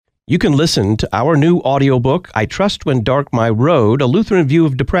You can listen to our new audiobook, I Trust When Dark My Road, A Lutheran View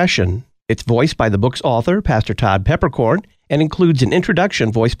of Depression. It's voiced by the book's author, Pastor Todd Peppercorn, and includes an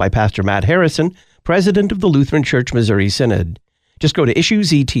introduction voiced by Pastor Matt Harrison, president of the Lutheran Church Missouri Synod. Just go to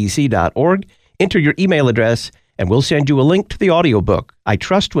issuesetc.org, enter your email address, and we'll send you a link to the audiobook, I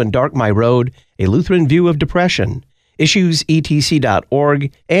Trust When Dark My Road, A Lutheran View of Depression.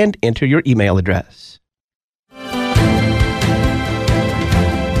 Issuesetc.org, and enter your email address.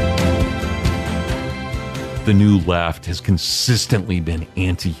 The New Left has consistently been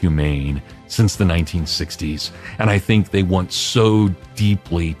anti-humane since the 1960s, and I think they want so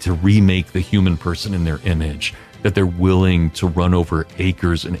deeply to remake the human person in their image that they're willing to run over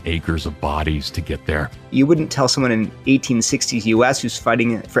acres and acres of bodies to get there. You wouldn't tell someone in 1860s U.S. who's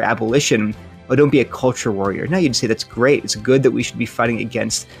fighting for abolition, oh, don't be a culture warrior. No, you'd say that's great. It's good that we should be fighting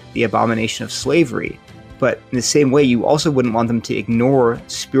against the abomination of slavery. But in the same way, you also wouldn't want them to ignore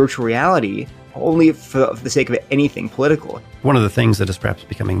spiritual reality only for the sake of anything political. One of the things that is perhaps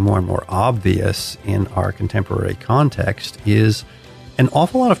becoming more and more obvious in our contemporary context is an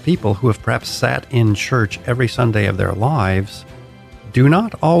awful lot of people who have perhaps sat in church every Sunday of their lives do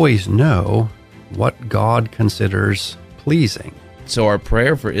not always know what God considers pleasing. So our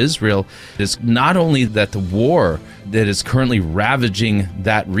prayer for Israel is not only that the war that is currently ravaging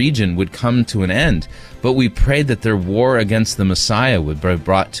that region would come to an end, but we pray that their war against the Messiah would be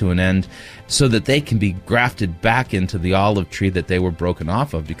brought to an end so that they can be grafted back into the olive tree that they were broken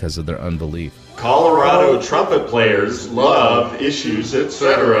off of because of their unbelief. Colorado trumpet players love Issues,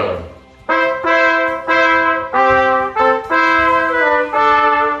 etc.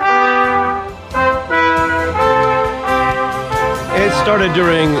 It started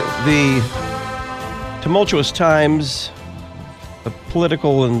during the tumultuous times of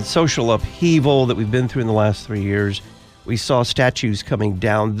political and social upheaval that we've been through in the last 3 years. We saw statues coming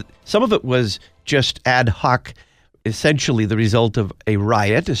down. Some of it was just ad hoc, essentially the result of a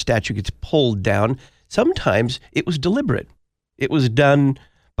riot. A statue gets pulled down. Sometimes it was deliberate. It was done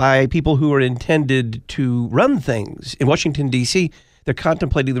by people who were intended to run things. In Washington, D.C., they're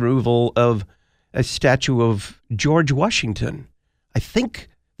contemplating the removal of a statue of George Washington. I think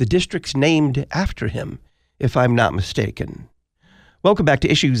the district's named after him, if I'm not mistaken. Welcome back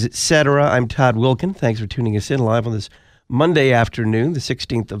to Issues, Etc. I'm Todd Wilkin. Thanks for tuning us in live on this Monday afternoon, the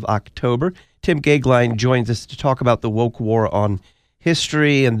 16th of October. Tim Goeglein joins us to talk about the woke war on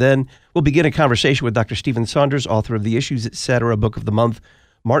history, and then we'll begin a conversation with Dr. Stephen Saunders, author of the Issues, Etc. Book of the Month,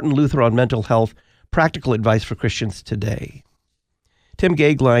 Martin Luther on Mental Health, Practical Advice for Christians Today. Tim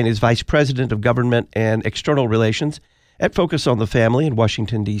Goeglein is Vice President of Government and External Relations at Focus on the Family in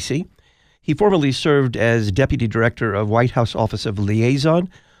Washington, D.C. He formerly served as Deputy Director of White House Office of Liaison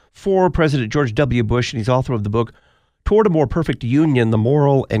for President George W. Bush, and he's author of the book, Toward a More Perfect Union, The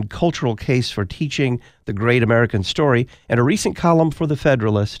Moral and Cultural Case for Teaching the Great American Story, and a recent column for The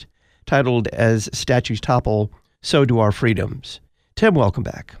Federalist titled As Statues Topple, So Do Our Freedoms. Tim, welcome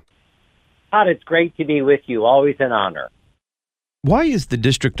back. Todd, it's great to be with you. Always an honor. Why is the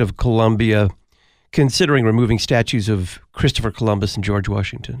District of Columbia considering removing statues of Christopher Columbus and George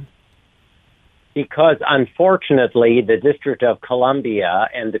Washington? Because unfortunately, the District of Columbia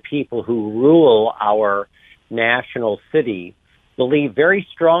and the people who rule our national city believe very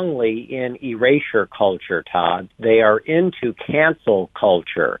strongly in erasure culture, Todd. They are into cancel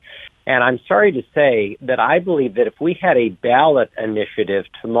culture. And I'm sorry to say that I believe that if we had a ballot initiative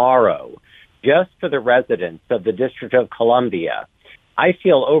tomorrow just for the residents of the District of Columbia, I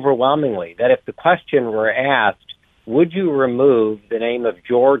feel overwhelmingly that if the question were asked, would you remove the name of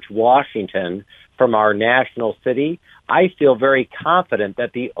George Washington from our national city, I feel very confident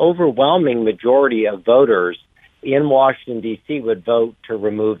that the overwhelming majority of voters in Washington, D.C. would vote to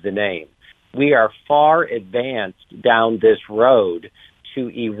remove the name. We are far advanced down this road to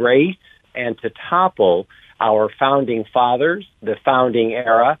erase and to topple our founding fathers, the founding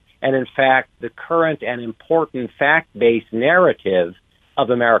era, and in fact, the current and important fact-based narrative of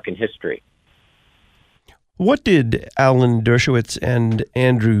American history. What did Alan Dershowitz and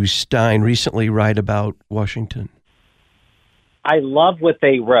Andrew Stein recently write about Washington? I love what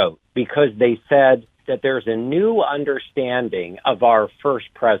they wrote because they said that there's a new understanding of our first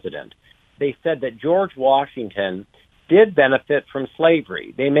president. They said that George Washington did benefit from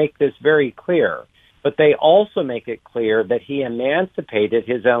slavery. They make this very clear, but they also make it clear that he emancipated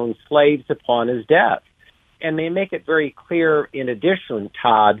his own slaves upon his death. And they make it very clear, in addition,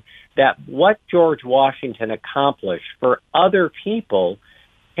 Todd, that what George Washington accomplished for other people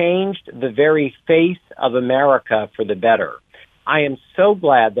changed the very face of America for the better. I am so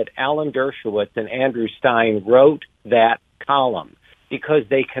glad that Alan Dershowitz and Andrew Stein wrote that column. because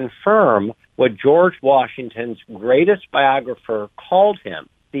they confirm what George Washington's greatest biographer called him,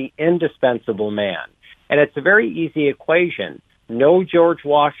 the indispensable man. And it's a very easy equation. No George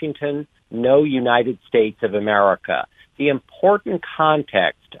Washington, no United States of America. The important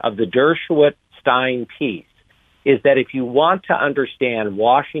context of the Dershowitz-Stein piece is that if you want to understand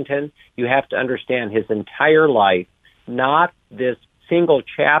Washington, you have to understand his entire life, not this single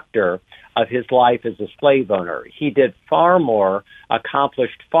chapter of his life as a slave owner. He did far more,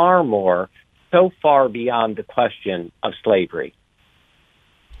 accomplished far more, so far beyond the question of slavery.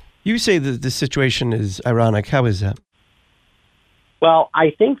 You say that the situation is ironic. How is that? Well,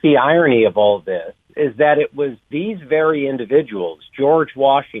 I think the irony of all this is that it was these very individuals, George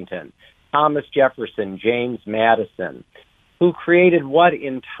Washington, Thomas Jefferson, James Madison, who created what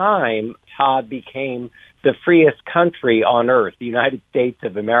in time, Todd, became the freest country on earth, the United States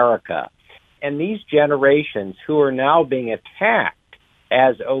of America. And these generations who are now being attacked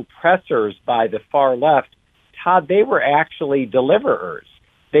as oppressors by the far left, Todd, they were actually deliverers.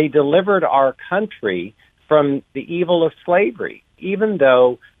 They delivered our country from the evil of slavery. Even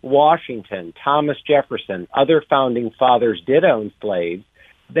though Washington, Thomas Jefferson, other founding fathers did own slaves,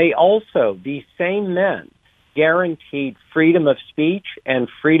 they also, these same men, guaranteed freedom of speech and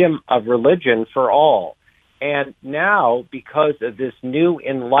freedom of religion for all. And now, because of this new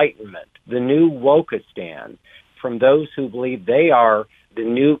enlightenment, the new Wokistan, from those who believe they are the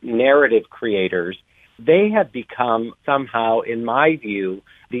new narrative creators, they have become somehow, in my view,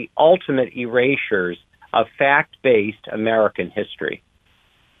 the ultimate erasures of fact-based American history.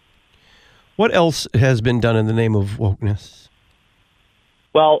 What else has been done in the name of wokeness?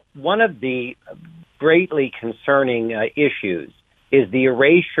 Well, one of the greatly concerning issues is the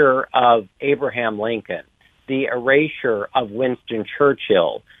erasure of Abraham Lincoln, the erasure of Winston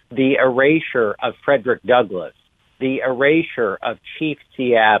Churchill, the erasure of Frederick Douglass, the erasure of Chief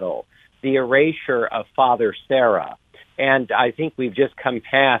Seattle, the erasure of Father Sarah. And I think we've just come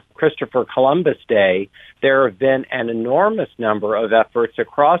past Christopher Columbus Day. There have been an enormous number of efforts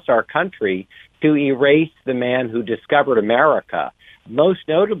across our country to erase the man who discovered America. Most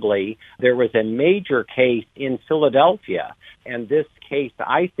notably, there was a major case in Philadelphia, and this case,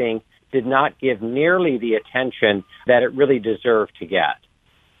 I think, did not give nearly the attention that it really deserved to get.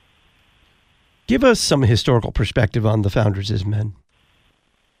 Give us some historical perspective on the founders as men.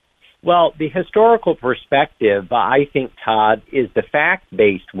 Well, the historical perspective, I think, Todd, is the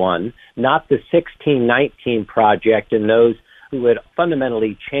fact-based one, not the 1619 project and those who would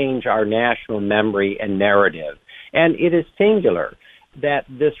fundamentally change our national memory and narrative. And it is singular that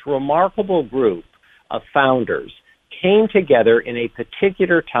this remarkable group of founders came together in a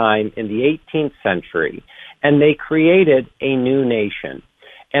particular time in the 18th century, and they created a new nation.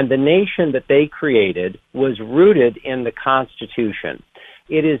 And the nation that they created was rooted in the Constitution.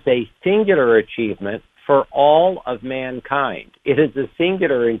 It is a singular achievement for all of mankind. It is a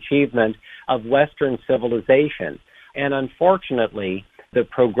singular achievement of Western civilization. And unfortunately, the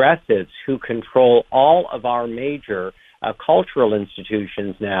progressives who control all of our major cultural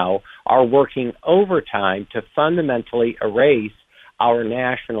institutions now are working overtime to fundamentally erase our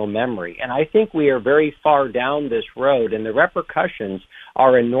national memory. And I think we are very far down this road, and the repercussions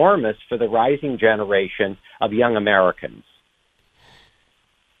are enormous for the rising generation of young Americans.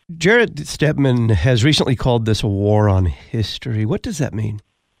 Jared Stepman has recently called this a war on history. What does that mean?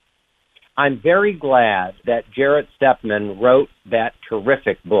 I'm very glad that Jarrett Stepman wrote that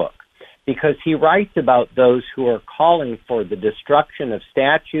terrific book, because he writes about those who are calling for the destruction of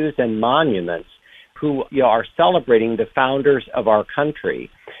statues and monuments who are celebrating the founders of our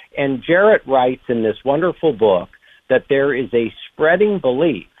country. And Jarrett writes in this wonderful book that there is a spreading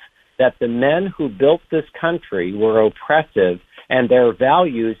belief that the men who built this country were oppressive and their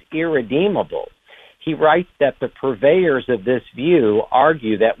values irredeemable. He writes that the purveyors of this view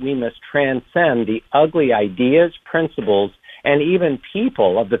argue that we must transcend the ugly ideas, principles, and even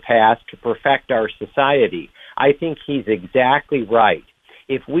people of the past to perfect our society. I think he's exactly right.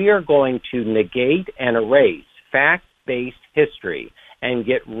 If we are going to negate and erase fact-based history and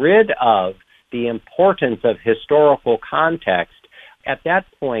get rid of the importance of historical context, at that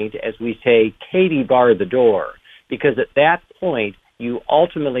point, as we say, Katie bar the door, because at that point, you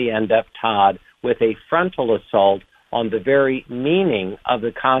ultimately end up, Todd, with a frontal assault on the very meaning of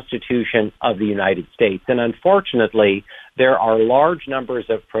the Constitution of the United States. And unfortunately, there are large numbers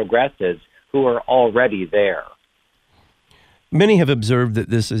of progressives who are already there. Many have observed that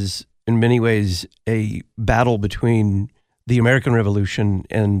this is, in many ways, a battle between the American Revolution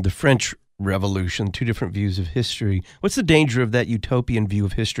and the French Revolution, two different views of history. What's the danger of that utopian view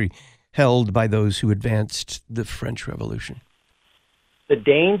of history held by those who advanced the French Revolution? The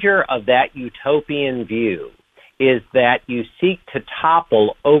danger of that utopian view is that you seek to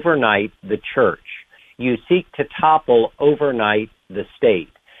topple overnight the church. You seek to topple overnight the state.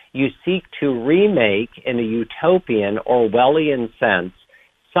 You seek to remake, in a utopian Orwellian sense,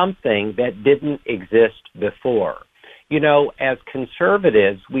 something that didn't exist before. You know, as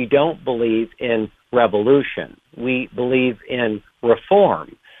conservatives, we don't believe in revolution. We believe in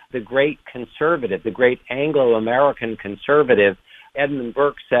reform. The great conservative, the great Anglo-American conservative, Edmund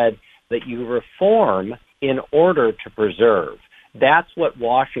Burke, said that you reform in order to preserve. That's what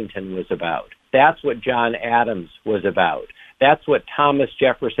Washington was about. That's what John Adams was about. That's what Thomas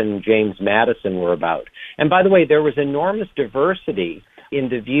Jefferson and James Madison were about. And by the way, there was enormous diversity in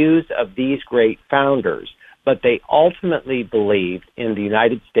the views of these great founders, but they ultimately believed in the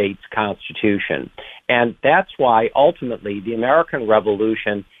United States Constitution. And that's why ultimately the American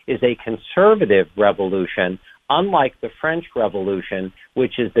Revolution is a conservative revolution, unlike the French Revolution,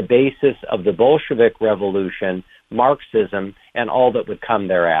 which is the basis of the Bolshevik Revolution, Marxism, and all that would come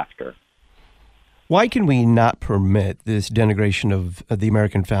thereafter. Why can we not permit this denigration of the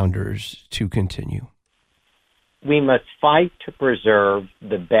American founders to continue? We must fight to preserve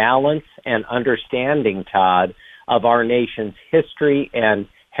the balance and understanding, Todd, of our nation's history and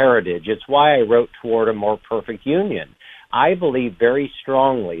heritage. It's why I wrote Toward a More Perfect Union. I believe very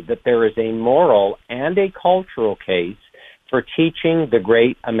strongly that there is a moral and a cultural case for teaching the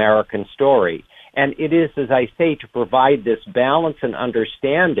great American story. And it is, as I say, to provide this balance and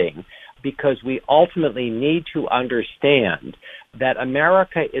understanding, because we ultimately need to understand that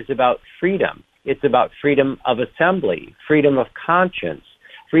America is about freedom. It's about freedom of assembly, freedom of conscience,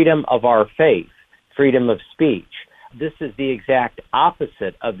 freedom of our faith, freedom of speech. This is the exact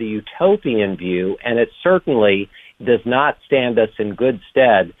opposite of the utopian view, and it certainly does not stand us in good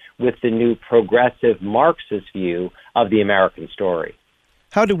stead with the new progressive Marxist view of the American story.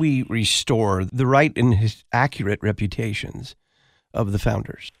 How do we restore the right and accurate reputations of the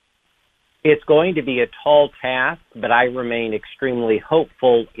founders? It's going to be a tall task, but I remain extremely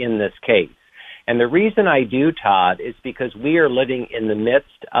hopeful in this case. And the reason I do, Todd, is because we are living in the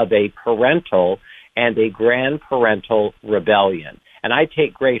midst of a parental and a grandparental rebellion. And I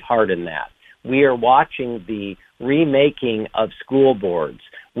take great heart in that. We are watching the remaking of school boards.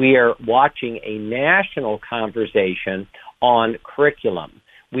 We are watching a national conversation on curriculum.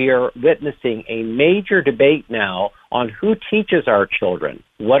 We are witnessing a major debate now on who teaches our children.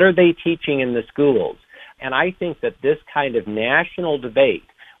 What are they teaching in the schools? And I think that this kind of national debate,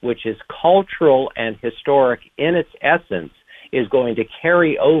 which is cultural and historic in its essence, is going to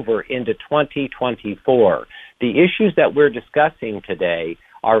carry over into 2024. The issues that we're discussing today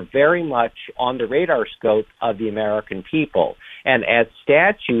are very much on the radar scope of the American people. And as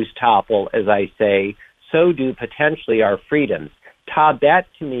statues topple, as I say, so do potentially our freedoms. Todd, that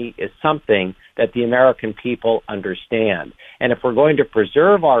to me is something that the American people understand. And if we're going to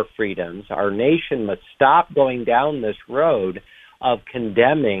preserve our freedoms, our nation must stop going down this road of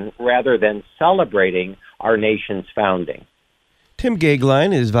condemning rather than celebrating our nation's founding. Tim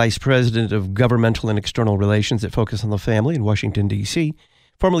Goeglein is Vice President of Governmental and External Relations at Focus on the Family in Washington, D.C.,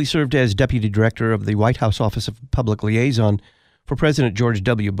 formerly served as Deputy Director of the White House Office of Public Liaison for President George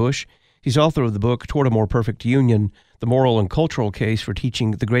W. Bush. He's author of the book Toward a More Perfect Union, The Moral and Cultural Case for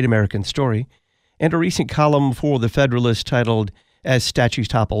Teaching the Great American Story, and a recent column for The Federalist titled As Statues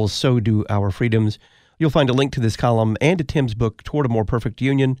Topple, So Do Our Freedoms. You'll find a link to this column and to Tim's book, Toward a More Perfect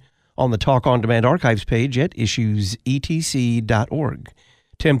Union, on the Talk On Demand archives page at issuesetc.org.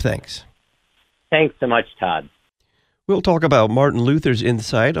 Tim, thanks. Thanks so much, Todd. We'll talk about Martin Luther's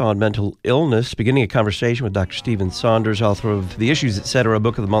insight on mental illness, beginning a conversation with Dr. Stephen Saunders, author of The Issues, Etc.,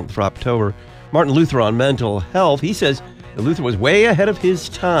 Book of the Month for October. Martin Luther on mental health. He says that Luther was way ahead of his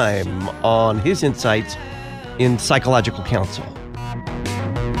time on his insights in psychological counsel.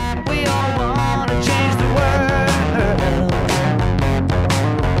 We all want to change the world,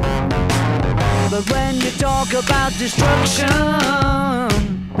 but when you talk about destruction,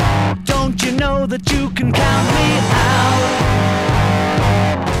 don't you know that you can count me out?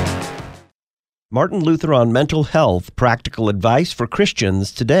 Martin Luther on mental health, practical advice for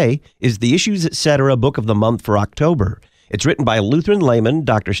Christians today is The Issues, Etc., Book of the Month for October. It's written by Lutheran layman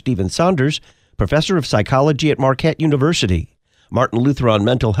Dr. Stephen Saunders, professor of psychology at Marquette University. Martin Luther on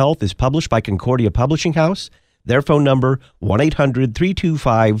mental health is published by Concordia Publishing House. Their phone number,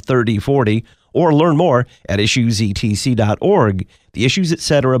 1-800-325-3040, or learn more at issuesetc.org. The Issues,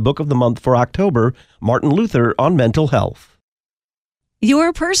 Etc., Book of the Month for October, Martin Luther on mental health.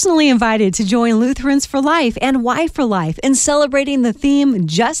 You're personally invited to join Lutherans for Life and Why for Life in celebrating the theme,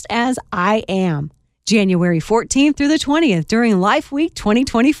 Just As I Am. January 14th through the 20th during Life Week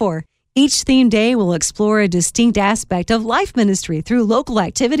 2024. Each theme day will explore a distinct aspect of life ministry through local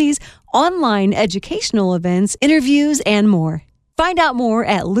activities, online educational events, interviews, and more. Find out more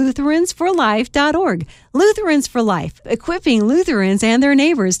at lutheransforlife.org. Lutherans for Life, equipping Lutherans and their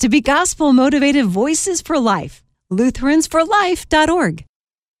neighbors to be gospel-motivated voices for life. lutheransforlife.org.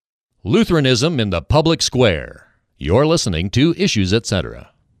 Lutheranism in the Public Square. You're listening to Issues, Etc.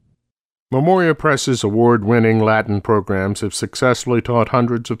 Memoria Press's award-winning Latin programs have successfully taught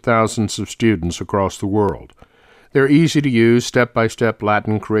hundreds of thousands of students across the world. Their easy-to-use, step-by-step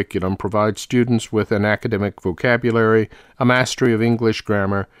Latin curriculum provides students with an academic vocabulary, a mastery of English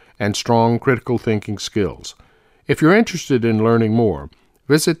grammar, and strong critical thinking skills. If you're interested in learning more,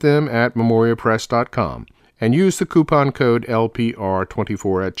 visit them at memoriapress.com and use the coupon code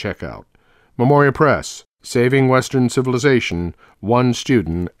LPR24 at checkout. Memoria Press, saving Western civilization, one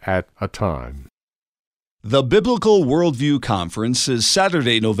student at a time. The Biblical Worldview Conference is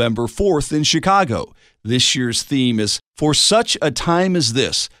Saturday, November 4th in Chicago. This year's theme is For Such a Time as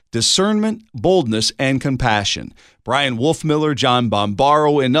This, Discernment, Boldness, and Compassion. Brian Wolfmiller, John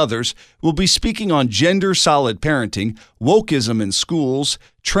Bombaro, and others will be speaking on gender-solid parenting, wokeism in schools,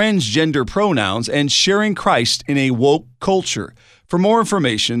 transgender pronouns, and sharing Christ in a woke culture. For more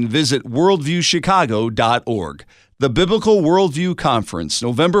information, visit worldviewchicago.org. The Biblical Worldview Conference,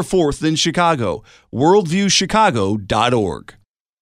 November 4th in Chicago, worldviewchicago.org.